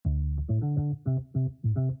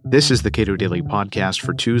This is the Cato Daily Podcast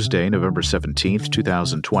for Tuesday, November 17th,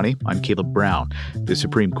 2020. I'm Caleb Brown. The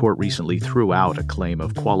Supreme Court recently threw out a claim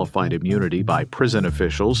of qualified immunity by prison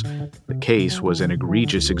officials. The case was an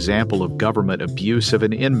egregious example of government abuse of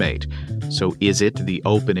an inmate. So is it the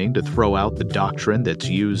opening to throw out the doctrine that's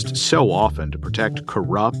used so often to protect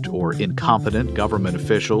corrupt or incompetent government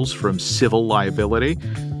officials from civil liability?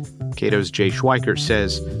 Cato's Jay Schweikert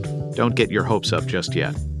says, don't get your hopes up just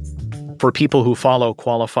yet. For people who follow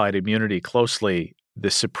qualified immunity closely,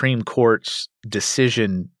 the Supreme Court's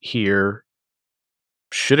decision here,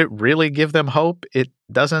 should it really give them hope? It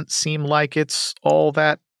doesn't seem like it's all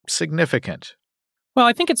that significant. Well,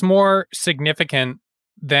 I think it's more significant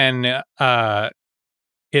than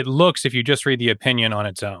it looks if you just read the opinion on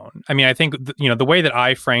its own. I mean, I think, the way that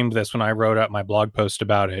I framed this when I wrote up my blog post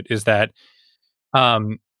about it is that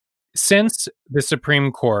since the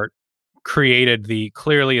Supreme Court created the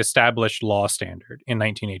clearly established law standard in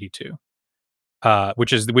 1982,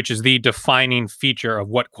 which is the defining feature of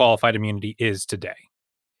what qualified immunity is today.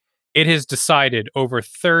 It has decided over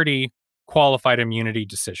 30 qualified immunity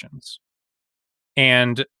decisions.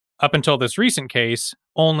 And up until this recent case,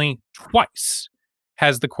 only twice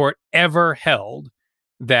has the court ever held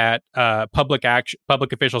that public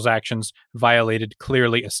officials' actions violated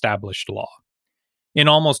clearly established law. In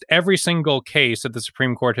almost every single case that the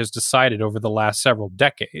Supreme Court has decided over the last several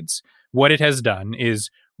decades, what it has done is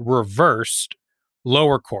reversed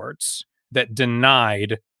lower courts that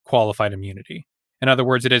denied qualified immunity. In other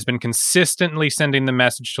words, it has been consistently sending the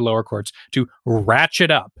message to lower courts to ratchet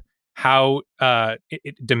up how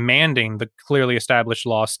demanding the clearly established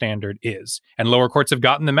law standard is. And lower courts have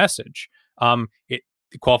gotten the message.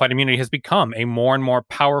 Qualified immunity has become a more and more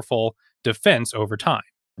powerful defense over time.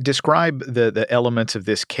 Describe the elements of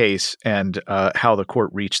this case and how the court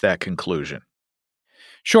reached that conclusion.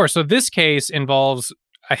 Sure. So this case involves,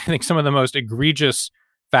 I think, some of the most egregious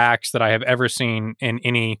facts that I have ever seen in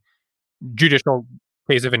any judicial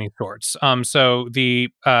case of any sorts. So the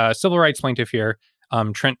civil rights plaintiff here,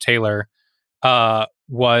 Trent Taylor,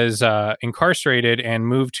 was incarcerated and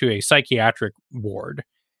moved to a psychiatric ward.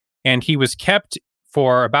 And he was kept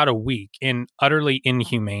for about a week in utterly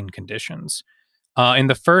inhumane conditions. In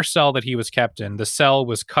the first cell that he was kept in, the cell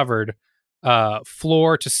was covered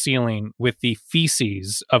floor to ceiling with the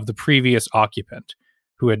feces of the previous occupant,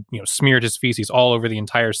 who had smeared his feces all over the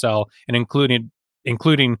entire cell, and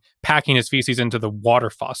including packing his feces into the water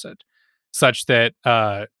faucet, such that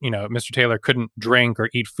Mr. Taylor couldn't drink or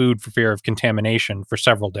eat food for fear of contamination for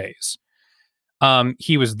several days.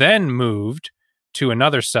 He was then moved to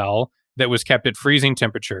another cell that was kept at freezing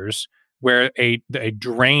temperatures, where a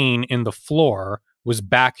drain in the floor was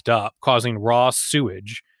backed up, causing raw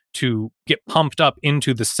sewage to get pumped up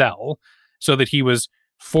into the cell, so that he was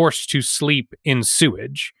forced to sleep in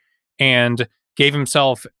sewage, and gave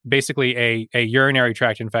himself basically a urinary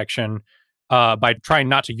tract infection by trying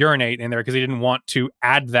not to urinate in there because he didn't want to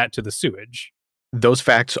add that to the sewage. Those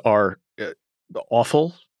facts are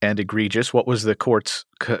awful and egregious. What was the court's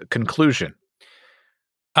conclusion?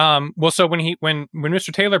 So when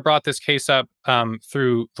Mr. Taylor brought this case up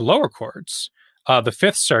through the lower courts, the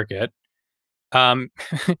Fifth Circuit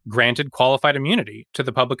granted qualified immunity to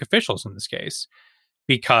the public officials in this case,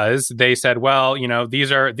 because they said, well,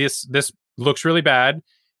 this looks really bad,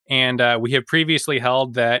 and we have previously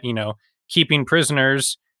held that keeping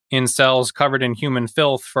prisoners in cells covered in human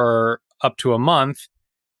filth for up to a month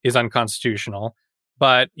is unconstitutional.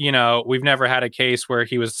 But, we've never had a case where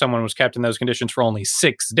someone was kept in those conditions for only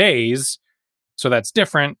 6 days. So that's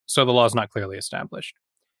different. So the law is not clearly established.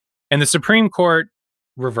 And the Supreme Court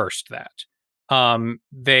reversed that.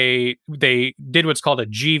 They did what's called a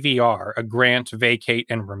GVR, a grant, vacate,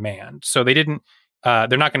 and remand. So they're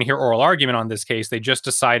not going to hear oral argument on this case. They just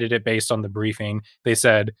decided it based on the briefing. They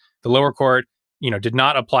said the lower court, did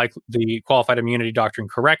not apply the qualified immunity doctrine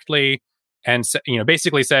correctly. And,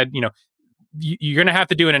 basically said, you're going to have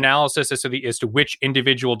to do an analysis as to which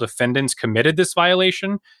individual defendants committed this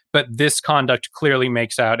violation, but this conduct clearly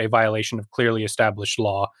makes out a violation of clearly established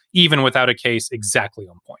law, even without a case exactly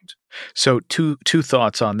on point. So two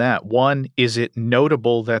thoughts on that. One, is it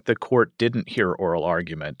notable that the court didn't hear oral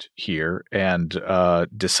argument here and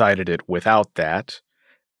decided it without that?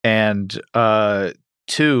 And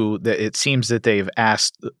two, that it seems that they've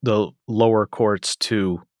asked the lower courts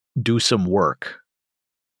to do some work.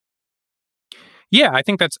 Yeah, I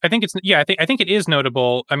think it is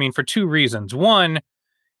notable. I mean, for two reasons. One,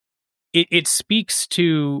 it speaks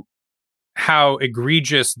to how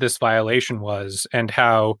egregious this violation was, and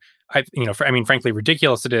how frankly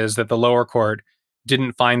ridiculous it is that the lower court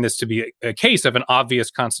didn't find this to be a case of an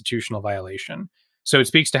obvious constitutional violation. So it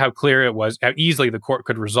speaks to how clear it was, how easily the court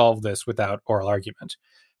could resolve this without oral argument.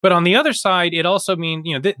 But on the other side, it also means,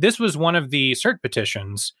 this was one of the cert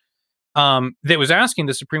petitions that was asking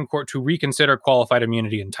the Supreme Court to reconsider qualified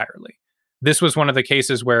immunity entirely. This was one of the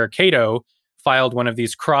cases where Cato filed one of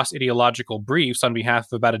these cross-ideological briefs on behalf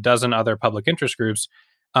of about a dozen other public interest groups,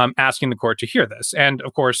 asking the court to hear this. And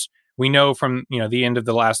of course, we know from the end of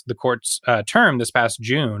the court's term this past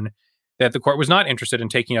June that the court was not interested in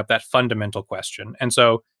taking up that fundamental question. And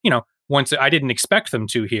so, once I didn't expect them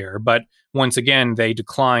to here, but once again they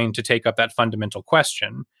declined to take up that fundamental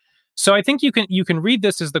question. So I think you can read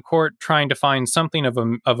this as the court trying to find something of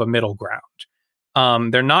a middle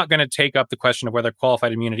ground. They're not going to take up the question of whether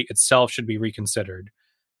qualified immunity itself should be reconsidered.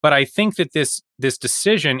 But I think that this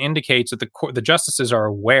decision indicates that the justices are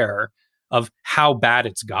aware of how bad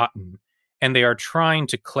it's gotten, and they are trying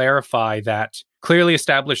to clarify that clearly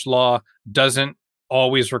established law doesn't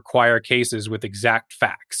always require cases with exact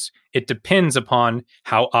facts. It depends upon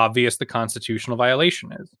how obvious the constitutional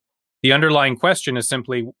violation is. The underlying question is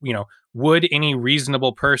simply, would any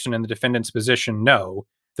reasonable person in the defendant's position know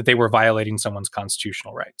that they were violating someone's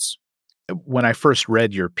constitutional rights? When I first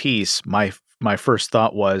read your piece, my first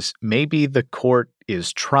thought was maybe the court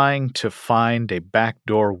is trying to find a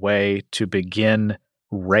backdoor way to begin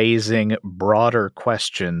raising broader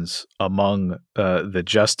questions among the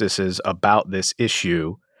justices about this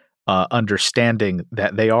issue, understanding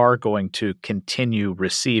that they are going to continue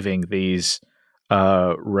receiving these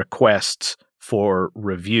requests for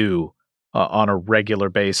review on a regular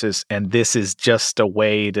basis, and this is just a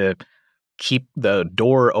way to keep the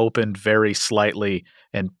door opened very slightly,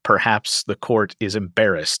 and perhaps the court is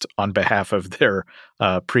embarrassed on behalf of their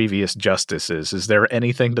previous justices. Is there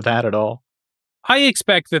anything to that at all? I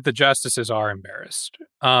expect that the justices are embarrassed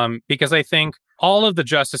because I think all of the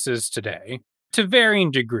justices today, to varying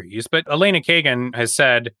degrees, but Elena Kagan has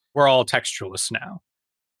said we're all textualists now,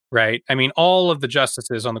 right? I mean, all of the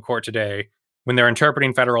justices on the court today, when they're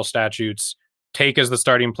interpreting federal statutes, take as the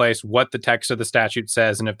starting place what the text of the statute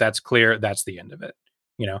says, and if that's clear, that's the end of it.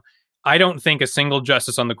 I don't think a single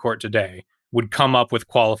justice on the court today would come up with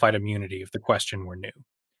qualified immunity if the question were new.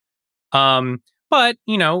 But,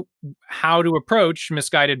 how to approach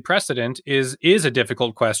misguided precedent is a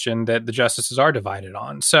difficult question that the justices are divided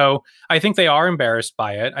on. So I think they are embarrassed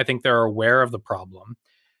by it. I think they're aware of the problem.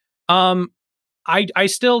 I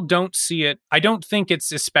still don't see it. I don't think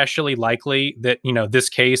it's especially likely that, this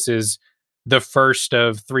case is the first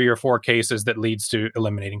of 3 or 4 cases that leads to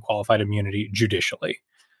eliminating qualified immunity judicially.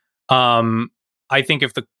 I think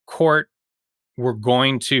if the court were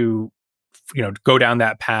going to, go down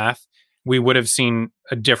that path, we would have seen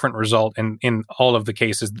a different result in all of the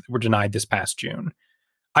cases that were denied this past June.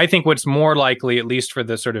 I think what's more likely, at least for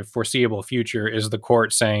the sort of foreseeable future, is the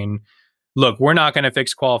court saying, look, we're not going to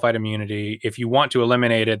fix qualified immunity. If you want to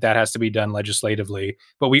eliminate it, that has to be done legislatively.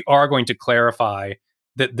 But we are going to clarify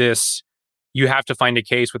that you have to find a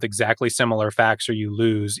case with exactly similar facts or you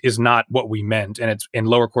lose is not what we meant. And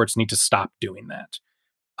lower courts need to stop doing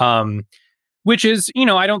that. Which is,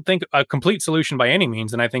 I don't think a complete solution by any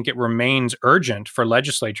means. And I think it remains urgent for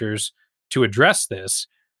legislatures to address this.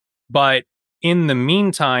 But in the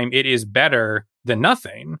meantime, it is better than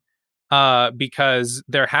nothing because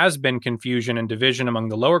there has been confusion and division among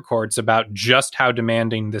the lower courts about just how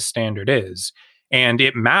demanding this standard is. And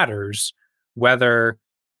it matters whether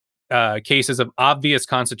cases of obvious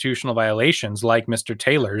constitutional violations like Mr.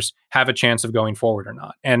 Taylor's have a chance of going forward or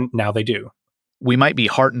not. And now they do. We might be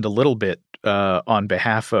heartened a little bit on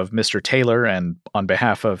behalf of Mr. Taylor and on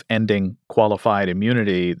behalf of ending qualified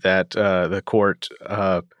immunity that the court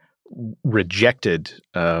rejected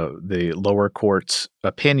the lower court's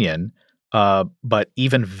opinion. But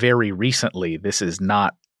even very recently, this is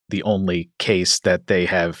not the only case that they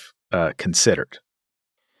have considered.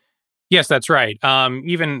 Yes, that's right.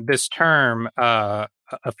 Even this term, a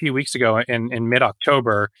few weeks ago in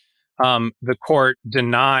mid-October, the court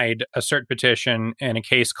denied a cert petition in a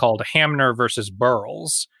case called Hamner versus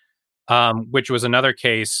Burles, which was another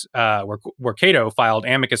case where Cato filed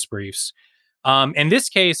amicus briefs. And this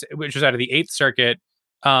case, which was out of the Eighth Circuit,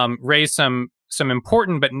 raised some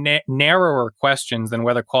important but narrower questions than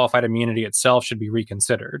whether qualified immunity itself should be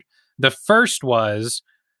reconsidered. The first was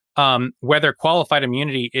whether qualified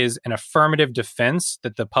immunity is an affirmative defense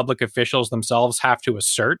that the public officials themselves have to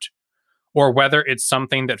assert, or whether it's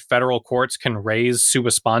something that federal courts can raise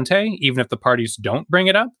sua sponte, even if the parties don't bring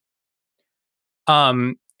it up.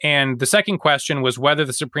 And the second question was whether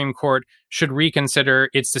the Supreme Court should reconsider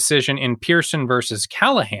its decision in Pearson versus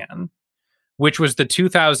Callahan, which was the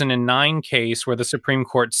 2009 case where the Supreme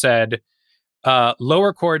Court said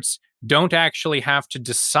lower courts don't actually have to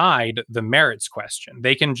decide the merits question.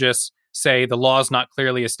 They can just say the law is not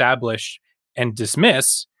clearly established and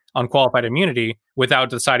dismiss on qualified immunity without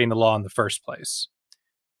deciding the law in the first place.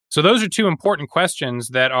 So those are two important questions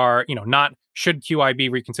that are, not should QI be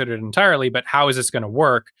reconsidered entirely, but how is this going to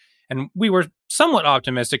work? And we were somewhat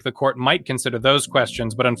optimistic the court might consider those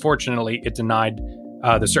questions, but unfortunately it denied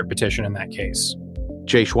the cert petition in that case.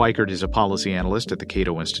 Jay Schweikert is a policy analyst at the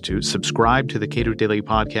Cato Institute. Subscribe to the Cato Daily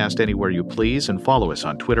Podcast anywhere you please and follow us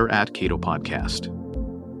on Twitter @Cato Podcast.